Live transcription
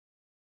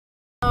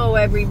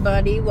Hello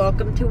everybody,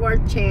 welcome to our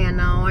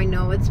channel. I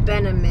know it's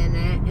been a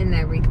minute and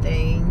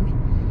everything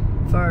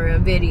for a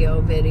video,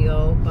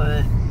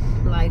 but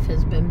life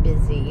has been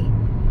busy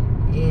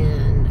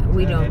and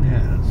we don't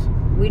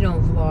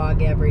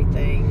vlog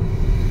everything.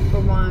 For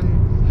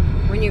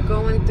one, when you're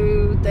going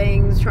through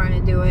things,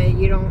 trying to do it,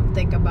 you don't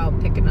think about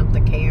picking up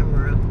the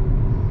camera.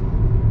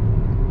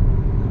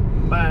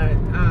 But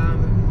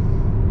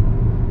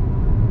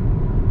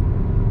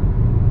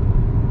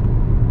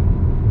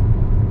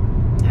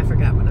I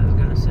forgot what I was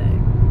gonna say.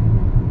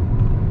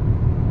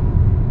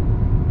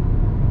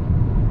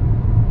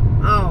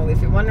 Oh,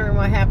 if you're wondering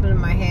what happened to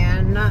my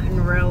hand, nothing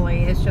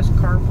really. It's just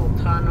carpal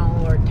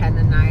tunnel or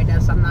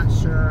tendonitis. I'm not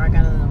sure. I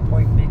got an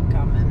appointment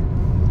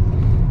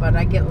coming. But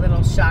I get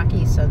little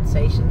shocky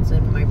sensations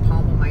in my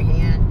palm of my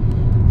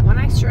hand when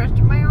I stretch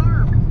my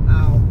arm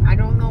out. I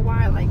don't know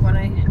why. Like when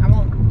I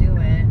won't do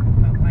it,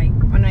 but like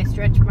when I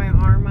stretch my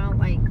arm out,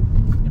 like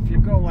if you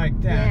go like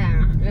that.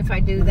 Yeah, if I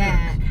do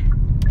that,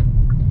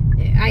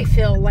 I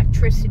feel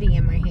electricity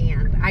in my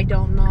hand. I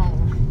don't know.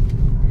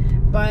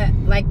 But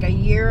like a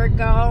year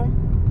ago,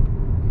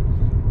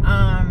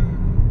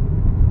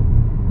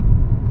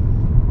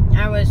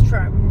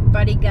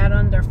 Buddy got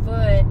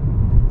underfoot,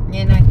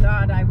 and I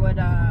thought I would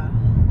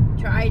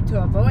try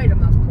to avoid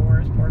him, of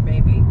course, poor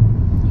baby.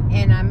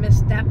 And I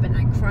misstepped and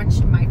I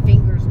crunched my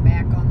fingers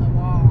back on the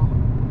wall,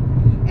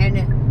 and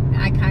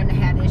I kind of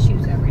had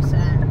issues ever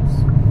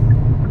since.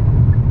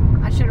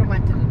 I should have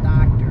went to the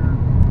doctor.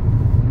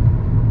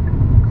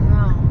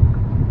 No,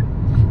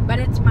 but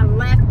it's my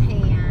left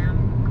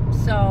hand,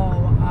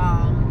 so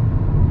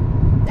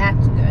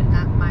that's good,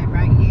 not my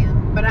right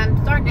hand. But I'm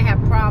starting to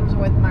have problems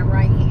with my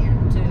right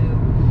hand too.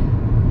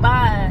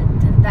 But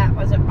that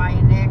wasn't by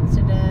an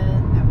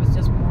accident. That was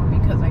just more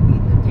because I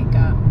need to take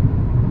a,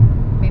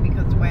 maybe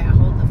because the way I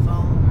hold the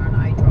phone, or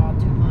I draw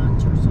too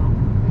much or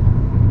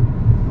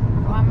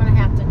something. Well, I'm going to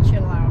have to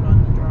chill out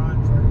on the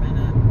drawing for a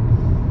minute.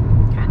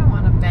 Kind of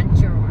want to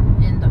venture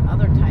into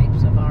other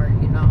types of art,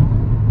 you know.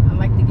 I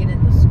like to get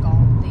into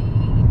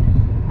sculpting,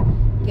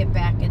 get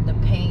back into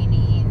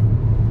painting,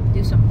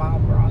 do some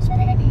Bob Ross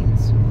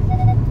paintings.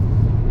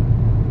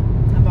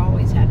 I've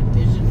always had a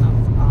vision of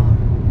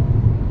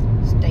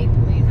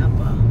stapling up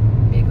a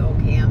big old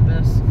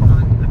canvas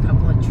on a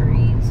couple of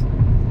trees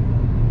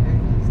and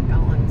just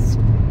going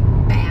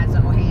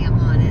spazzo ham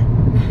on it,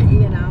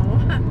 you know,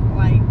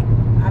 like,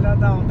 I don't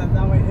know, that's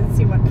always, let's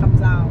see what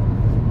comes out,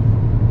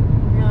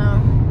 you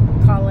know,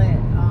 call it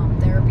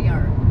therapy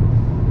art.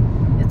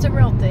 It's a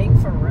real thing,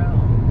 for real.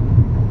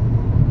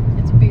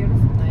 It's a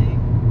beautiful thing.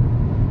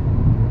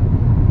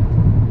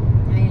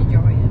 I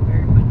enjoy it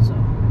very much so.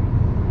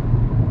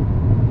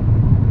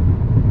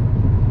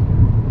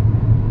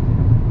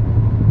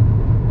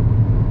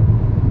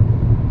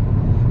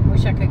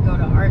 I could go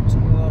to art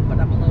school, but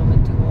I'm a little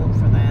bit too old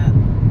for that.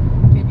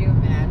 Could you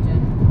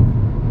imagine?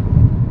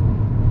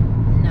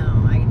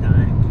 No, I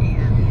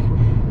can't.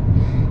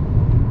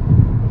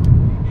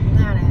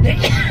 Not at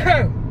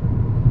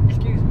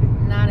excuse me.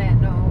 Not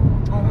at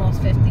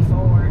almost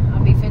 54.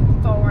 I'll be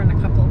 54 in a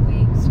couple of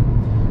weeks.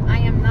 I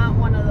am not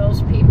one of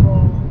those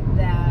people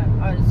that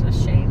is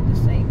ashamed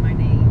to say my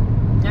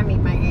name. I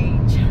mean my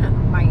age.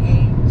 My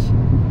age.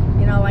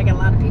 You know, like a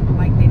lot of people,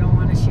 like they don't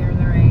want to share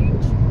their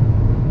age.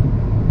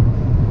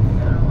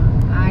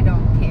 I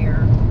don't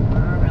care.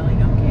 I really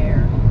don't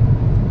care.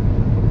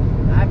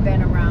 I've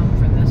been around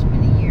for this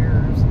many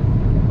years.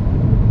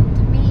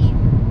 To me,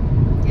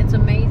 it's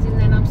amazing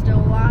that I'm still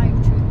alive,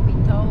 truth be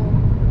told.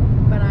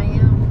 But I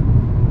am.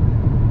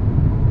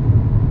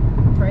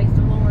 Praise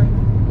the Lord.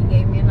 He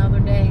gave me another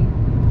day.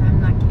 I'm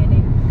not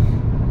kidding.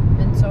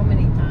 Been so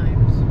many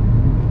times.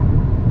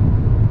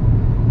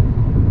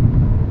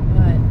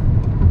 But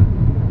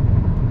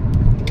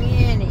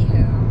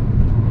anywho,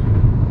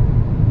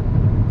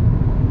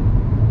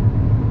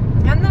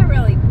 I'm not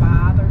really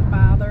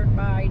bothered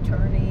by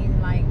turning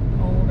like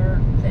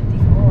older,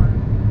 54.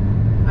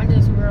 I'm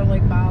just really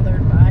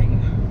bothered by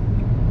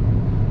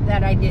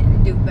that I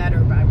didn't do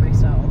better by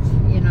myself,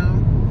 you know?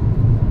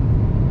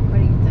 What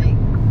do you think?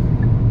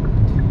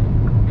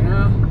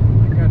 Yeah,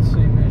 I got the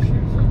same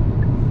issues.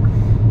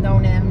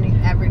 Don't envy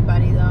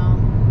everybody though.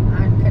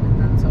 I could have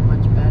done so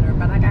much better,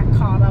 but I got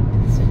caught up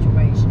in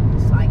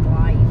situations like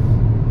life.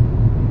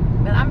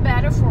 But I'm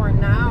better for it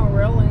now,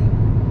 really.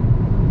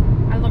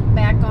 I look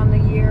back on the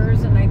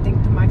years and I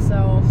think to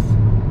myself,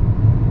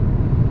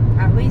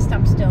 at least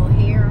I'm still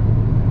here.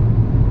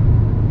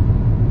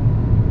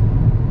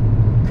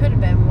 Could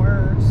have been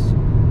worse.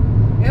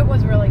 It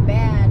was really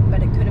bad,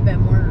 but it could have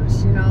been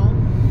worse, you know?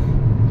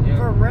 Yeah.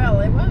 For real,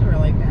 it was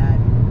really bad,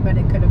 but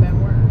it could have been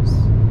worse.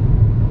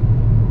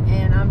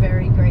 And I'm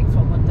very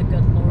grateful what the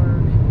good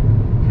Lord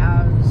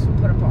has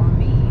put upon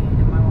me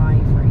in my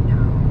life right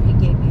now. He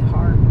gave me a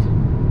heart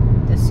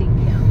to seek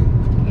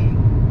Him, King,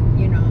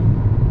 you know?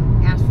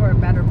 Ask for a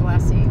better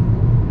blessing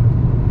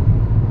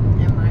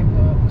in my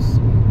books.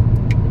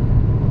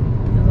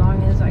 As long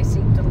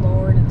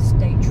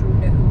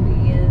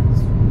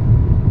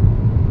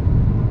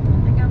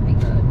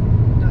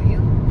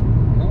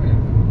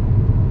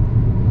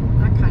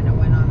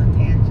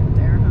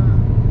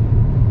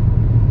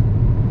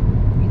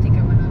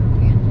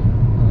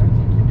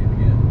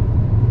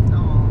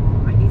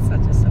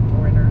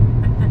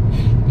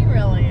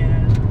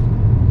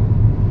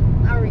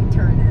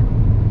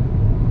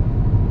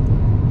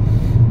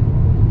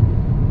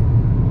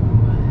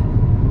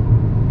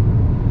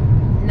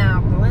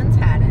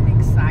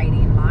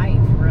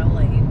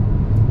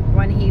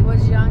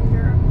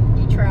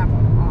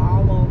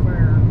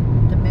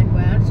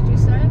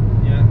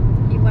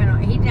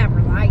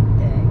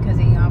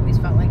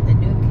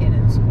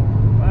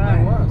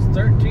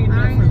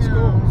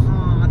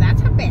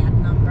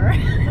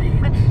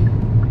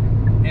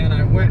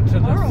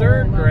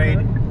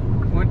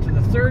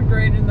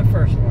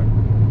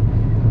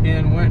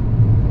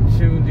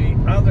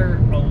other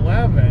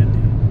 11,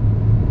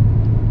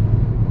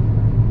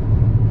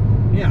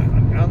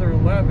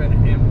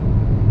 and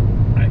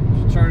I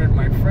started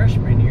my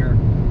freshman year.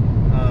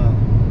 Oh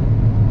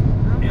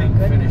my And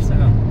goodness. finished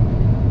up.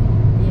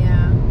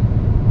 Yeah.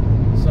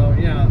 So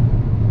yeah,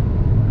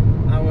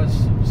 I was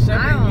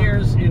 7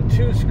 years in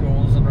 2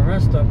 schools, and the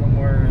rest of them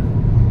were in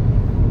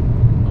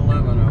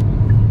 11 of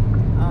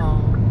them.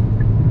 Oh.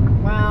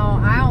 Well,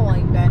 I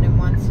only been in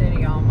one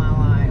city all my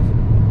life.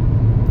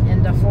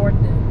 And the 3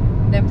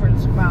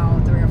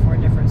 or 4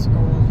 different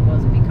schools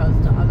was because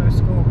the other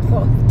school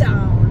closed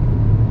down.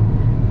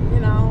 You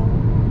know?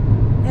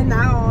 And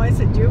now it's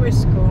a Jewish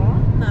school.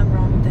 Nothing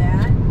wrong with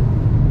that.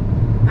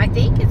 I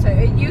think it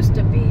used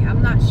to be.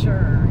 I'm not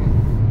sure.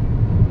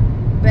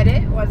 But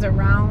it was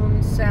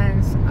around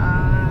since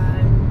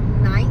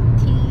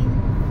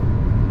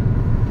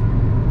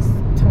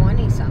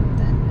 1920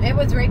 something. It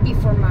was right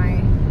before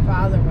my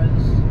father was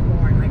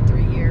born, like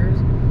 3 years.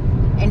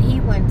 And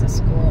he went to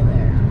school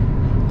there.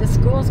 The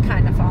school's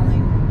kind of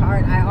falling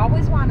apart. I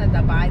always wanted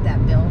to buy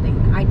that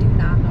building. I do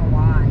not know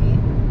why.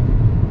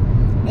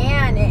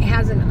 And it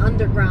has an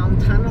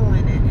underground tunnel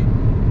in it.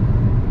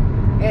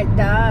 It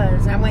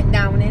does. I went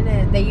down in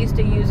it. They used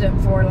to use it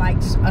for like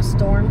a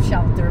storm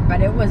shelter,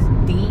 but it was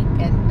deep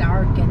and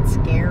dark and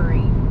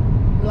scary.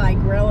 Like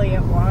really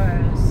it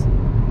was.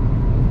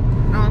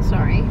 Oh,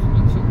 sorry.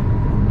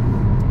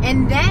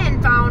 And then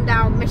found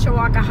out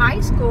Mishawaka High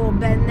School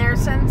been there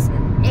since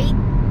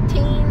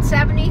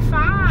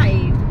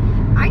 1875.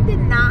 I did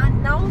not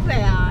know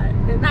that.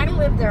 And I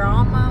lived there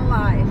all my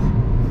life.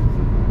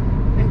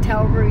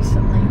 Until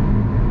recently.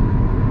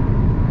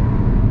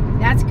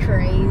 That's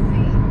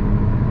crazy.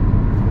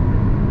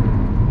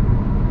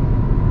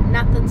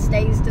 Nothing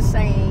stays the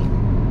same.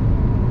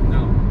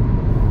 No.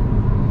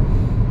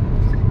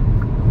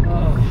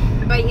 Oh.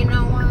 But you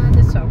know what?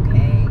 It's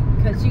okay.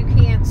 Because you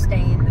can't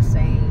stay in the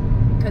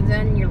same. Because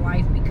then your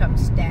life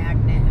becomes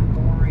stagnant and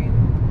boring.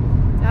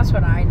 That's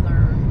what I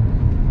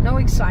learned. No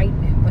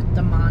excitement with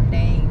the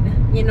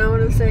mundane. You know what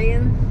I'm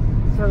saying?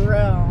 For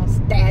real.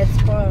 Status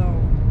quo.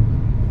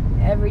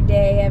 Every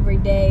day,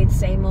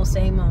 same old,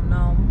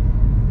 no.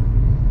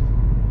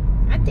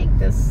 I think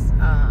this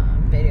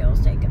video's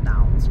taking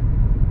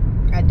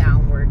a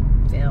downward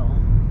feel,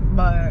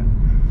 but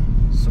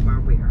that's where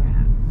we are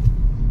at.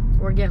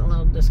 We're getting a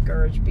little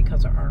discouraged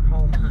because of our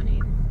home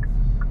hunting.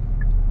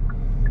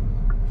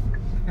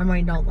 And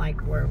we don't like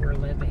where we're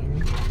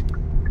living.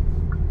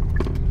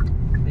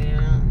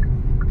 Yeah.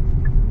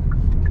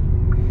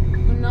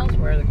 Who knows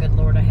where the good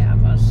Lord will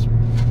have us.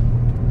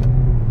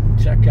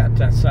 Check out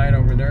that side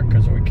over there,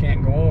 because we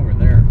can't go over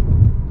there.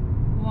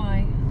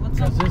 Why? What's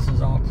up? Because this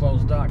is all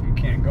closed off. You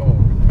can't go over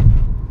there.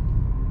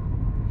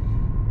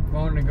 If I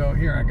wanted to go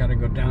here, I got to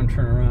go down,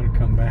 turn around, and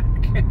come back.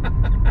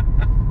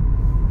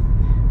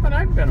 But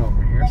I've been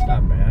over here. It's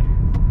not bad.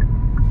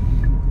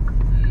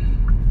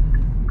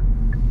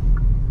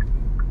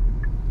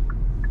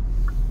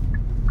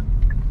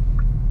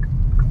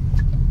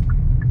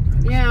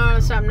 Yeah,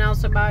 something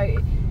else about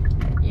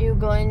you,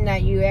 Glenn,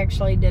 that you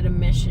actually did a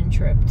mission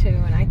trip too,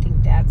 and I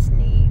think that's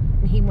neat.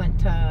 He went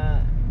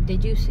to,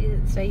 did you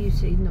say you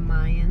seen the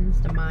Mayans?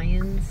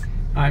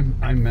 I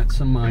met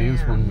some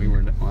Mayans when we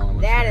were, while I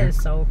was That there.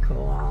 is so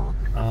cool.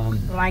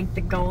 Like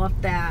to go up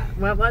that,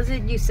 what was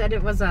it? You said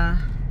it was a...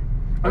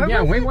 Oh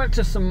yeah, we went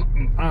to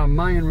some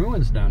Mayan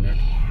ruins down there,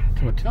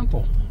 to a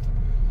temple.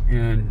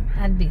 And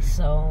that'd be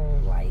so,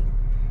 like,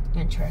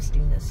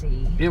 interesting to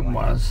see. it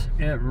was.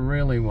 It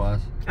really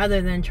was.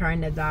 Other than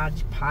trying to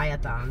dodge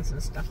pythons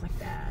and stuff like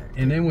that.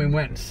 And then we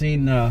went and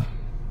seen a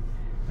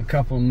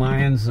couple of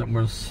Mayans that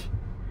was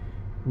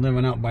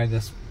living out by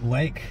this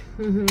lake.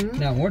 Mm-hmm.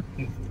 Now,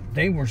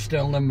 they were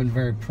still living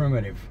very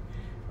primitive.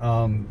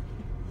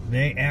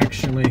 They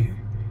actually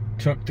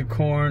took the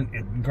corn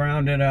and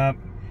ground it up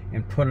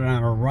and put it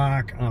on a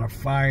rock on a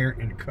fire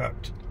and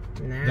cooked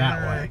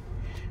that way.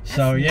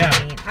 So yeah,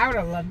 neat. I would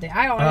have loved it.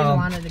 I always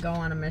wanted to go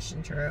on a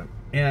mission trip.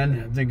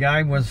 And the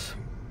guy was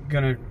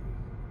gonna,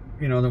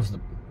 there was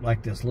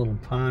like this little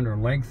pond or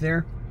lake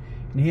there,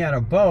 and he had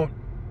a boat,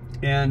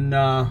 and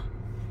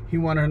he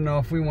wanted to know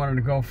if we wanted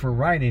to go for a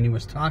ride, and he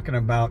was talking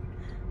about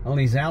all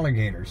these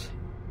alligators,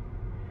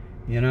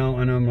 and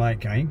I'm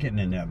like, I ain't getting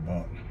in that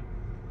boat.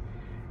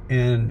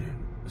 And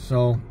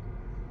so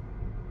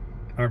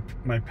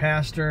my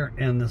pastor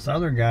and this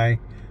other guy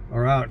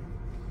are out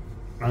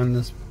on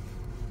this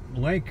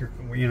lake,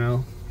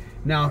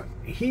 Now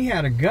he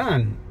had a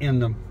gun in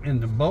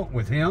the boat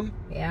with him.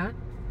 Yeah.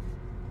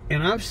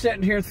 And I'm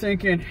sitting here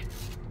thinking,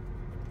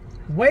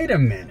 wait a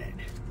minute.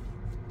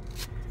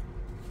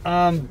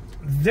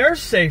 They're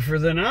safer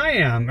than I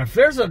am. If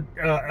there's an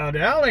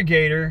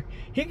alligator,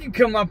 he can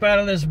come up out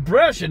of this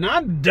brush and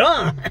I'm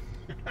done.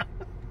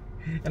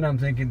 And I'm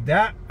thinking,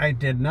 that I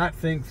did not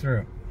think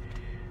through.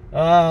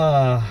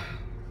 But,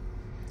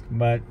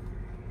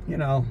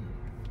 and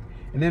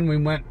then we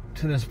went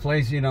to this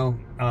place,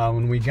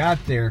 when we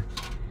got there,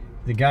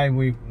 the guy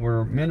we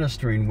were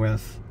ministering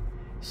with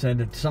said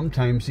that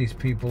sometimes these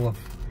people, if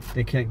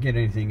they can't get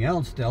anything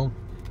else, they'll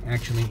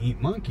actually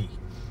eat monkey.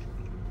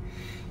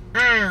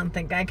 I don't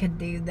think I could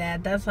do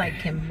that. That's like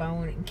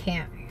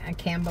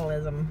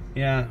cannibalism.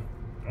 Yeah,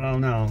 well,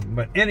 no.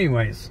 But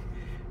anyways,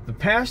 the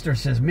pastor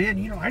says,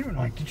 man, I would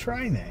like to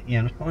try that,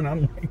 And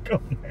I'm like,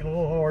 oh, my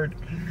Lord.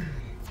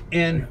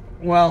 And,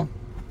 well,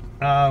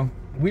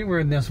 we were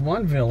in this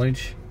one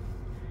village.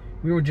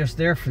 We were just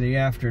there for the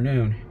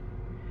afternoon.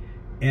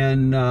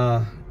 And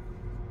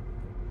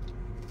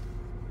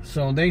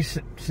so they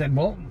said,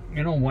 well,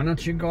 why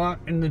don't you go out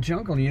in the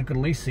jungle? You could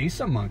at least see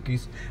some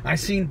monkeys. I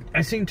seen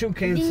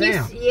toucan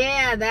Sam.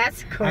 Yeah,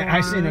 that's cool. I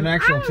seen an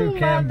actual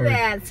toucan I love bird.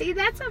 that. See,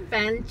 that's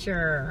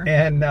adventure.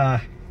 And I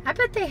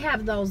bet they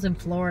have those in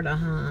Florida,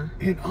 huh?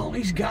 and all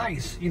these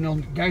guys,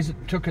 guys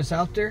that took us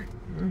out there,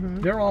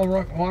 they're all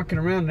walking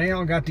around. And they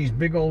all got these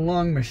big old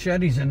long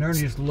machetes, and they're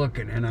just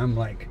looking. And I'm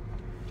like,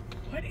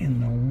 what in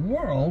the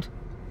world?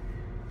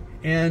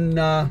 And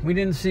we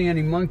didn't see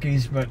any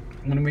monkeys, but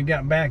when we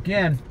got back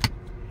in,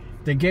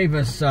 they gave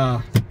us.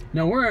 Now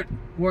we're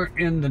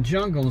in the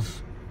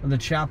jungles of the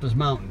Chiapas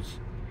Mountains,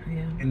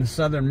 in the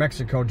southern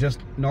Mexico,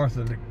 just north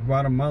of the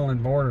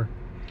Guatemalan border,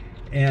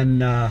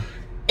 and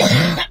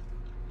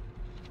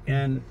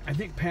and I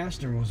think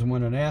Pastor was the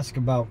one that asked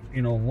about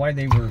why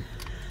they were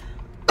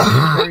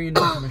carrying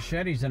those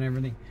machetes and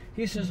everything.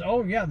 He says,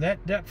 "Oh yeah,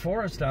 that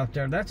forest out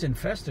there, that's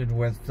infested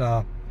with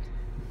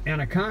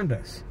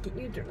anacondas." Can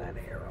you turn that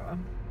arrow off?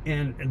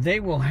 And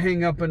they will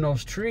hang up in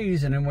those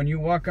trees, and then when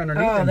you walk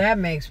underneath them... Oh, that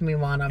makes me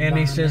want to And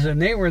he says,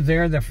 and they were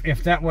there,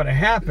 if that would have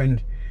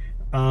happened,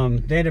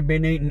 they'd have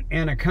been eating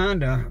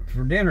anaconda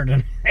for dinner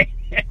tonight.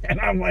 And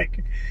I'm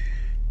like,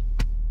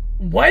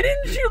 why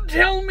didn't you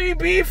tell me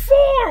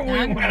before we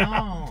went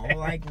out there?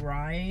 Like,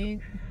 right?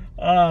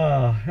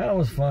 Oh, that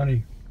was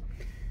funny.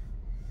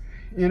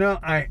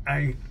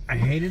 I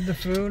hated the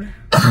food.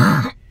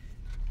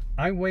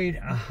 I weighed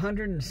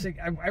 106.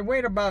 I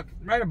weighed about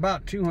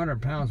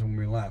 200 pounds when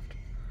we left.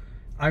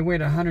 I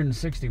weighed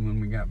 160 when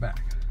we got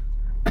back.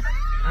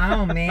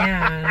 Oh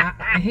man,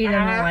 he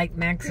doesn't like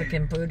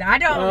Mexican food. I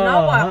don't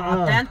know what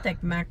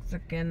authentic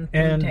Mexican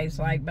food tastes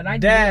like, but I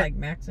do like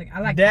Mexican. I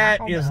like that.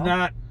 Taco Is Bell.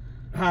 not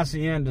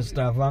hacienda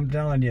stuff. I'm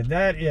telling you,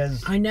 that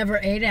is. I never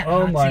ate at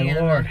Oh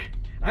hacienda. my Lord!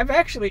 I've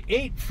actually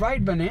ate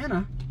fried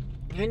banana.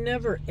 I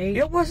never ate.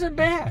 It wasn't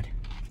bad.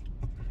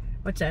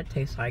 What's that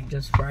taste like?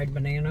 Just fried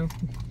banana?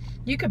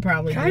 You could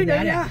probably do Kinda,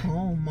 that yeah. at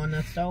home on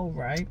the stove,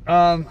 right?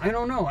 I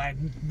don't know.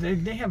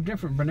 They have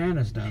different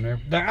bananas down there.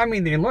 I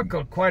mean, they look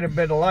quite a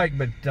bit alike,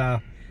 but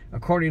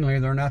accordingly,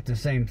 they're not the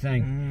same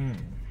thing.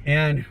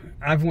 And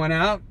I've went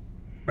out,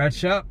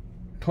 reached up,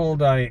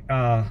 pulled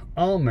a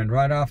almond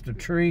right off the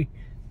tree,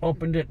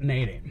 opened it, and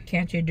ate it.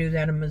 Can't you do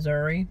that in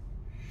Missouri?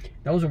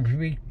 Those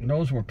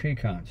were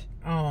pecans.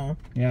 Oh,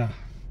 Yeah,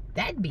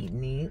 that'd be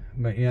neat.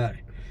 but yeah.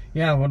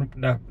 When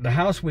the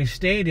house we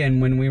stayed in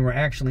when we were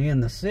actually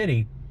in the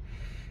city,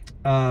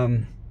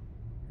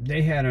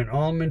 they had an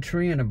almond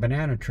tree and a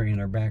banana tree in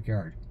their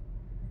backyard.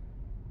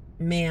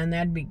 Man,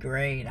 that'd be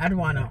great. I'd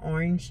want an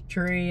orange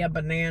tree, a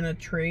banana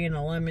tree, and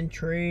a lemon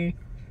tree,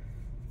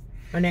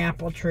 an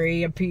apple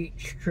tree, a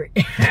peach tree.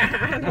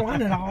 I'd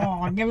want it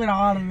all. Give it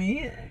all to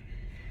me.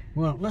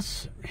 Well,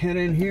 let's head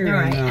in here. All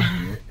right.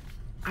 And,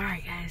 All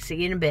right, guys. See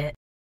you in a bit.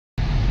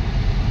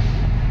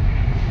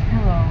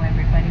 Hello,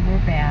 everybody.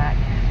 We're back.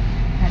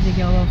 Had to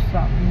get a little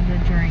something to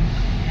drink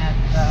at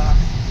the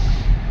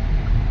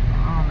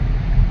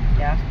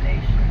gas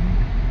station.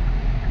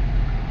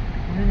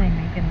 What are they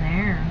making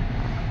there?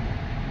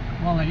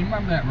 well, you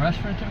remember that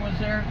restaurant that was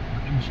there?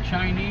 It was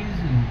Chinese,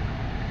 and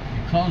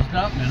it closed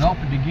up, and it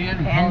opened again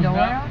and closed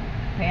Pandora? up.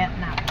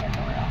 Not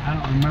Pandora. I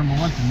don't remember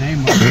what the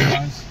name of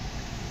it was.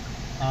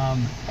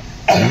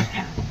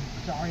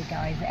 Sorry,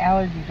 guys.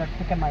 Allergies are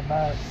kicking my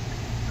butt.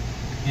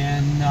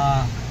 And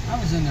I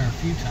was in there a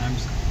few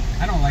times.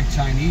 I don't like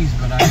Chinese,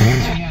 but they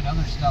had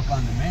other stuff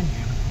on the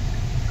menu.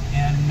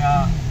 And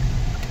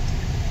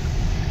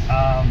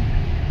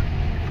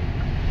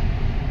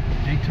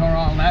they tore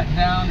all that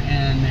down,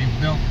 and they're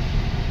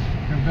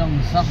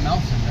building something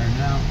else in there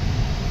now.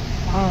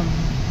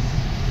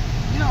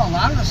 A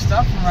lot of the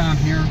stuff around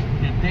here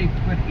that they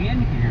put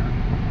in here,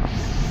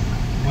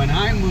 when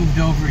I moved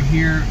over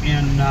here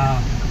in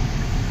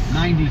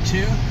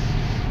 92,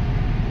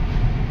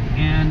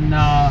 and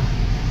a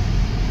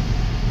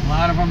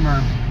lot of them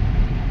are,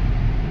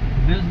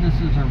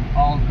 businesses are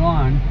all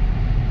gone.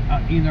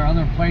 Either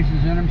other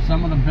places in them,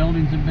 some of the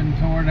buildings have been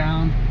torn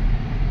down.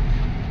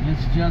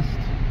 It's just,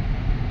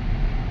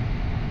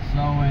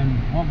 so in,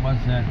 what was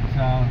that,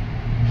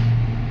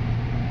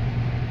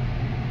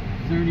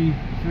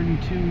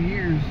 32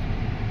 years,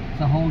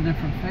 it's a whole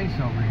different face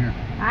over here.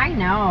 I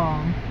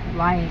know.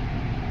 Like,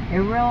 it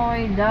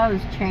really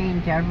does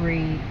change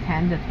every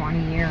 10 to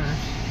 20 years.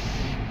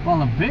 Well,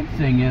 the big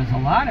thing is, a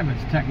lot of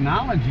its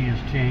technology has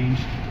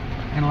changed,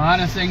 and a lot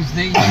of things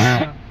they used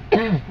to,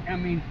 I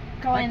mean...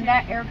 Colin,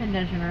 that air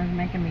conditioner is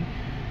making me...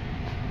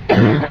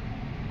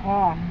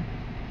 Oh,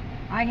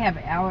 I have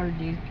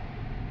allergies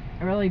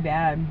really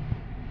bad.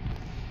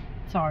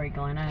 Sorry,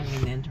 Glenn, I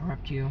didn't mean to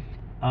interrupt you.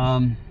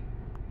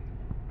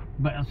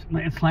 But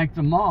it's like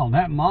the mall.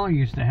 That mall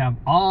used to have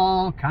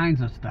all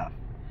kinds of stuff,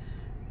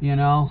 you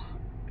know,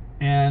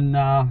 and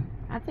I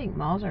think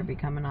malls are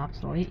becoming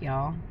obsolete,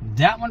 y'all.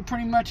 that one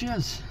pretty much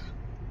is.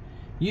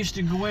 Used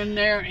to go in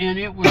there and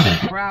it was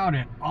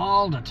crowded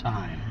all the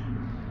time.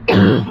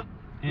 And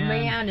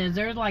Man, is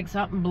there like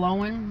something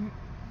blowing?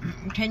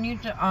 Can you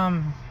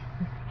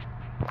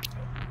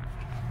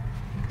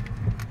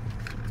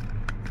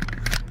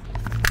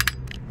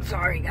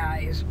sorry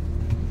guys,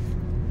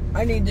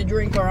 I need to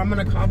drink or I'm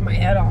gonna cough my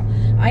head off.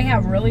 I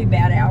have really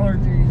bad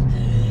allergies.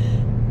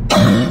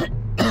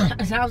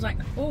 It sounds like,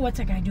 oh, what's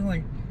that guy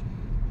doing?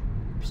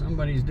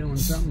 somebody's doing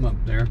something up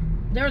there.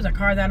 There was a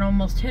car that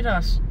almost hit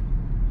us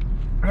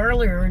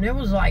earlier, and it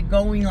was like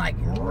going like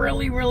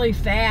really, really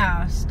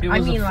fast. It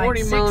was a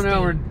 40 mile an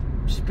hour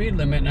speed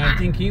limit, and I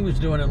think he was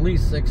doing at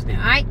least 60.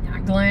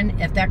 Glenn,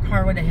 if that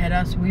car would have hit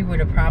us, we would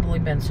have probably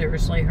been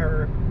seriously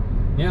hurt.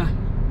 Yeah.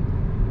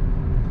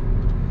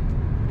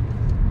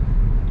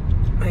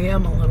 I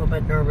am a little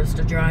bit nervous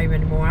to drive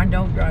anymore. I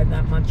don't drive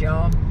that much,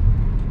 y'all.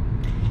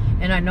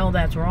 And I know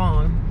that's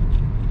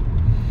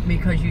wrong,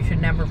 because you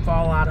should never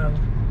fall out of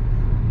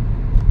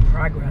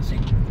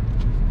progressing.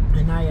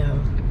 And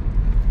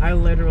I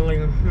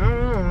literally,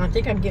 I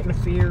think I'm getting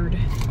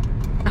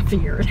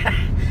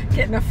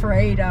getting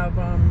afraid of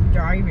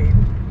driving.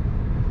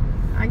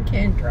 I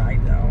can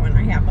drive though, and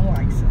I have a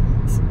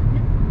license.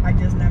 I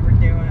just never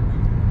do it.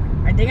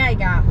 I think I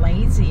got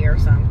lazy or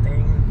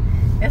something.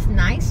 It's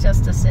nice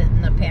just to sit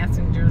in the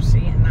passenger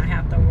seat and not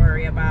have to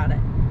worry about it.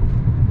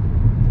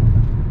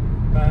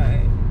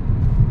 But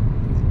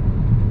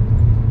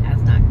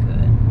that's not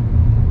good.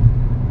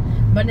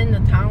 But in the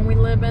town we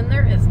live in,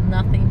 there is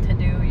nothing to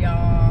do,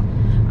 y'all.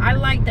 I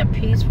like the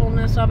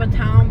peacefulness of a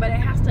town, but it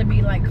has to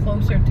be like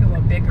closer to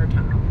a bigger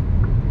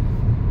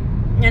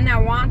town. And I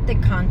want the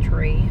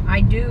country.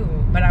 I do,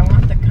 but I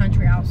want the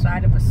country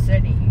outside of a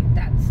city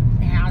that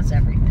has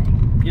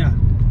everything. Yeah.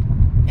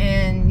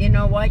 And you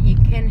know what? You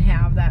can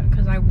have that,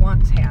 because I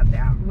once had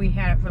that. We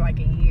had it for like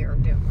a year,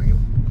 didn't we?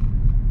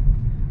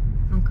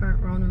 On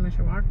Current Road in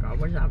Mishawaka.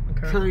 Was that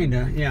Current?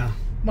 Kinda, yeah.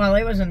 Well,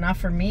 it was enough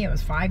for me. It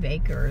was 5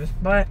 acres,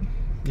 but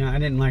yeah, I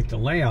didn't like the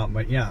layout,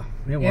 but yeah,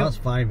 it was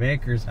 5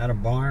 acres. Had a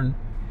barn,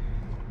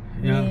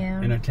 yeah,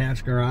 an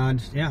attached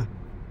garage, yeah.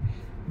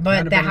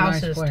 But the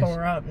house is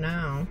tore up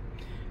now.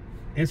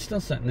 It's still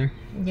sitting there.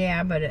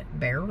 Yeah, but it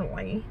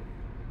barely.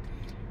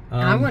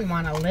 I wouldn't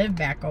want to live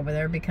back over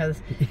there,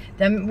 because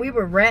we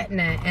were renting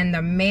it, and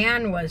the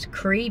man was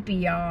creepy,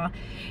 y'all.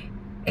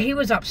 He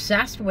was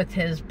obsessed with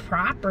his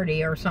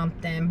property or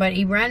something, but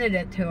he rented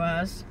it to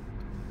us.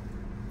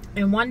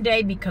 And one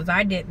day, because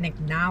I didn't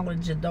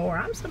acknowledge the door,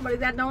 I'm somebody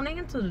that don't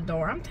answer the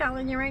door. I'm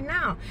telling you right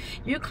now.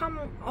 You come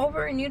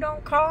over and you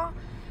don't call,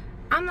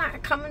 I'm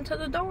not coming to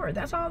the door.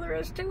 That's all there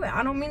is to it.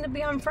 I don't mean to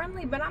be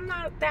unfriendly, but I'm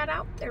not that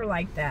out there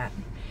like that.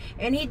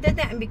 And he did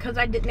that, and because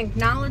I didn't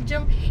acknowledge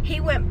him, he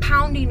went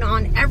pounding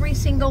on every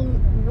single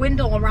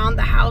window around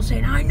the house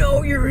saying, I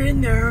know you're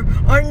in there.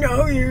 I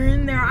know you're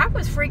in there. I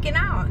was freaking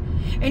out.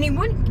 And he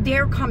wouldn't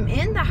dare come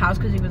in the house,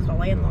 because he was the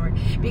landlord,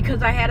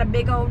 because I had a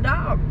big old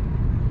dog,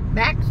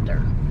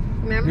 Baxter.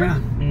 Remember? Yeah.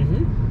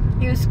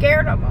 Mm-hmm. He was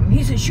scared of him.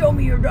 He said, show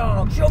me your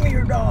dog. Show me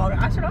your dog.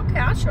 I said, okay,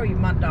 I'll show you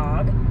my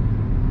dog.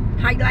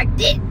 How you like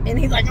it? And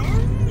he's like,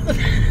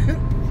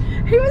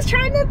 he was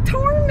trying to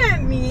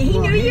torment me. He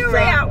knew you were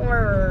at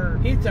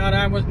work. He thought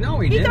I was, no,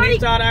 he didn't. He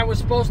thought I was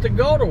supposed to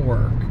go to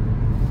work.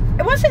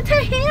 It wasn't to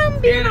him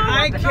being and all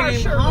I up in our came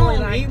Shirley home.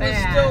 like he was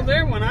still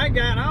there when I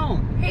got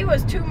home. He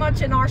was too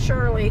much in our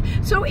Shirley.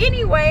 So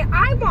anyway,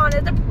 I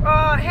wanted to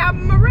have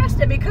him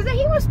arrested, because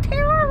he was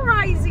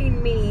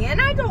terrorizing me.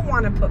 And I don't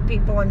want to put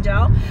people in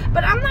jail,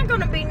 but I'm not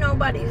going to be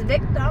nobody's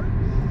victim.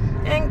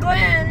 And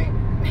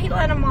Glenn, he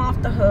let him off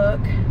the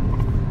hook.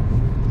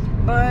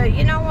 But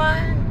you know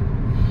what?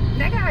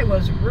 That guy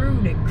was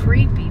rude and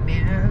creepy,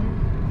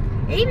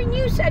 man. Even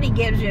you said he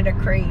gives you the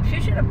creeps.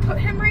 You should have put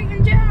him right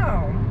in jail.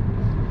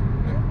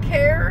 I don't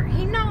care.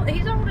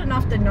 He's old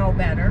enough to know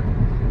better.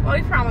 Well,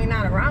 he's probably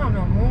not around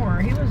no more.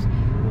 He was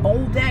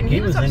old then.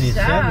 He was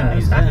obsessed. In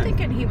his 70s I'm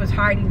thinking he was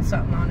hiding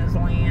something on his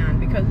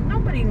land, because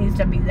nobody needs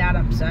to be that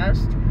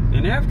obsessed.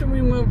 And after we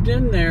moved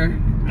in there,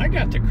 I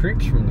got the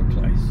creeps from the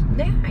place.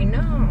 Yeah, I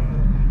know.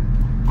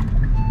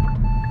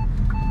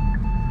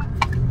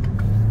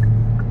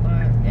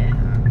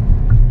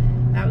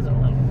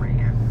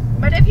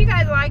 But if you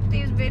guys like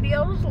these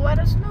videos, let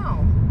us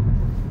know.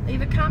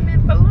 Leave a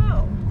comment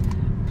below.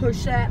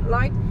 Push that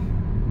like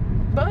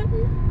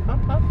button.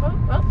 Up, up, up,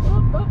 up,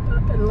 up, up,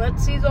 up. And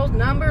let's see those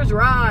numbers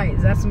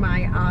rise. That's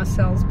my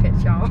sales pitch,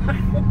 y'all.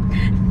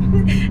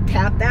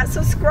 Tap that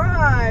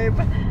subscribe.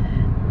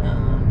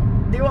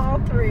 Do all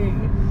 3.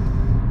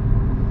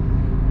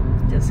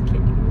 Just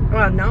kidding.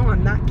 Well, no,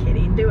 I'm not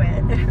kidding. Do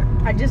it.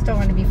 I just don't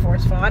want to be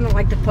forceful. I don't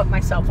like to put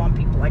myself on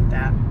people like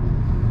that.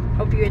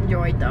 Hope you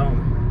enjoyed, though.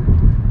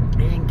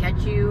 And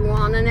catch you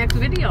on the next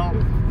video.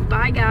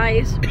 Bye,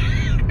 guys.